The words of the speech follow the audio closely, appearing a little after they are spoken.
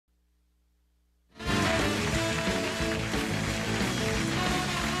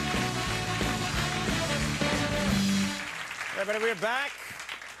Everybody, we're back.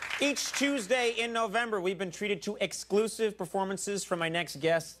 Each Tuesday in November, we've been treated to exclusive performances from my next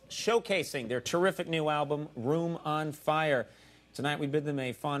guests, showcasing their terrific new album, Room on Fire. Tonight, we bid them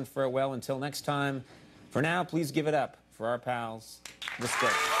a fond farewell. Until next time, for now, please give it up for our pals, the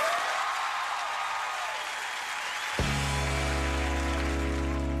Strokes.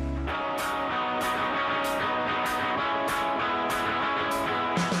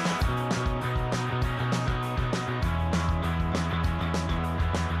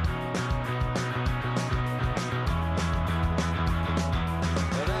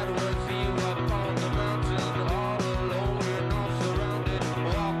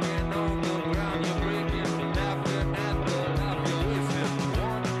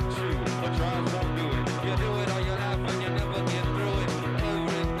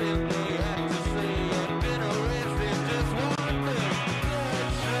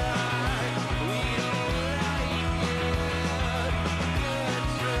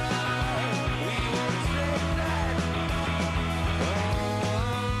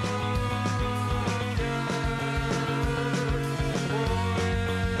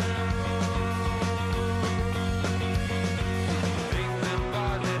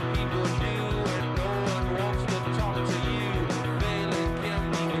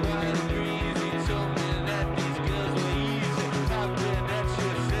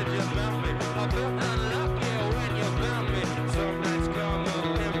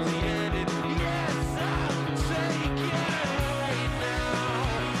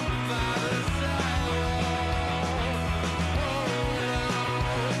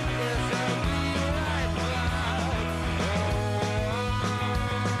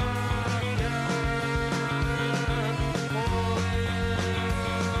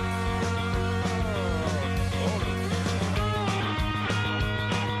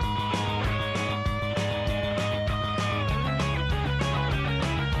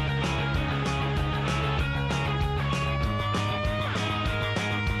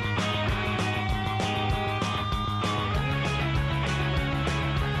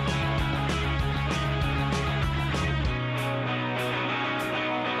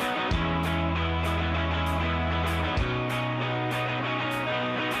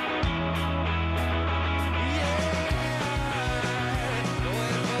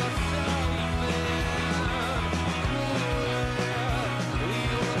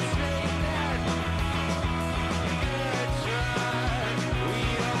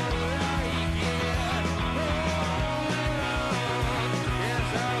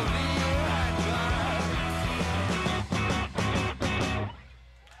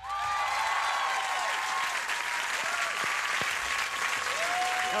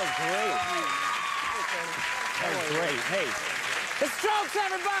 Great. Hey, the Strokes,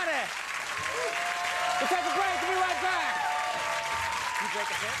 everybody! We'll take a break. We'll be right back. You break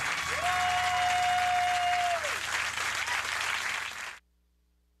a hit?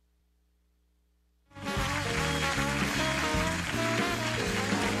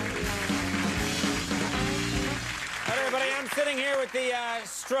 All right, everybody, I'm sitting here with the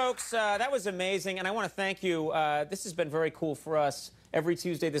Strokes. That was amazing, and I want to thank you. This has been very cool for us. Every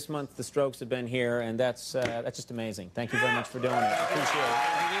Tuesday this month, the Strokes have been here, and that's just amazing. Thank you very much for doing it. Appreciate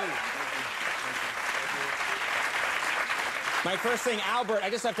it. My first thing, Albert, I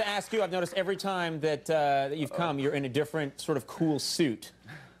just have to ask you, I've noticed every time that you've come, you're in a different sort of cool suit.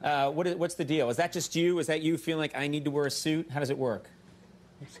 What's the deal? Is that just you? Is that you feeling like I need to wear a suit? How does it work?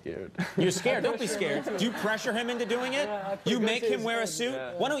 I'm scared. You're scared? Don't be scared. Do you pressure him into doing it? Yeah, you make him wear a suit?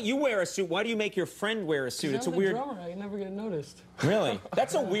 Yeah. Why don't you wear a suit? Why do you make your friend wear a suit? It's a weird... drummer. I never get noticed. Really?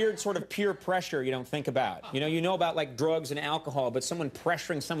 That's a weird sort of peer pressure you don't think about. You know about like drugs and alcohol, but someone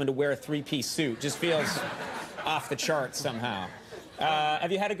pressuring someone to wear a three-piece suit just feels off the charts somehow.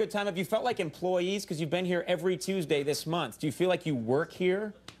 Have you had a good time? Have you felt like employees? Because you've been here every Tuesday this month. Do you feel like you work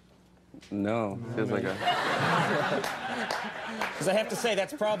here? No, feels like a... Because I have to say,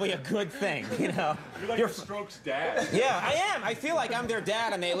 that's probably a good thing, you know. You're like the Strokes' dad. Yeah, I am. I feel like I'm their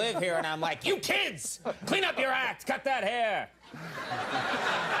dad and they live here, and I'm like, you kids, clean up your act, cut that hair.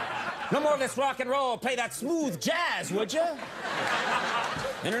 No more of this rock and roll. Play that smooth jazz, would you?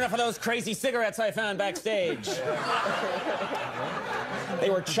 And enough of those crazy cigarettes I found backstage.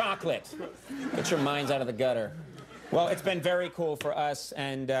 They were chocolate. Get your minds out of the gutter. Well, it's been very cool for us,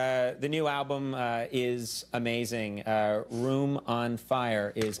 and the new album is amazing. Room on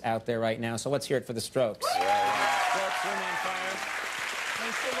Fire is out there right now, so let's hear it for the Strokes. Strokes, Room on Fire.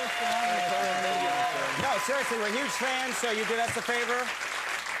 Thanks so much for having us. No, seriously, we're huge fans, so you did us a favor.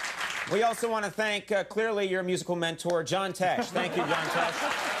 We also want to thank, clearly, your musical mentor, John Tesh. Thank you, John Tesh.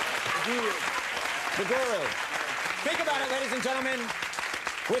 The guru. Think about it, ladies and gentlemen.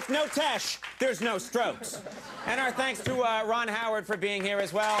 With no Tesh, there's no Strokes. And our thanks to Ron Howard for being here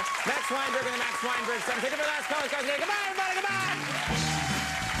as well. Max Weinberg and the Max Weinberg 7. Take it for the last call. Goodbye, everybody. Goodbye.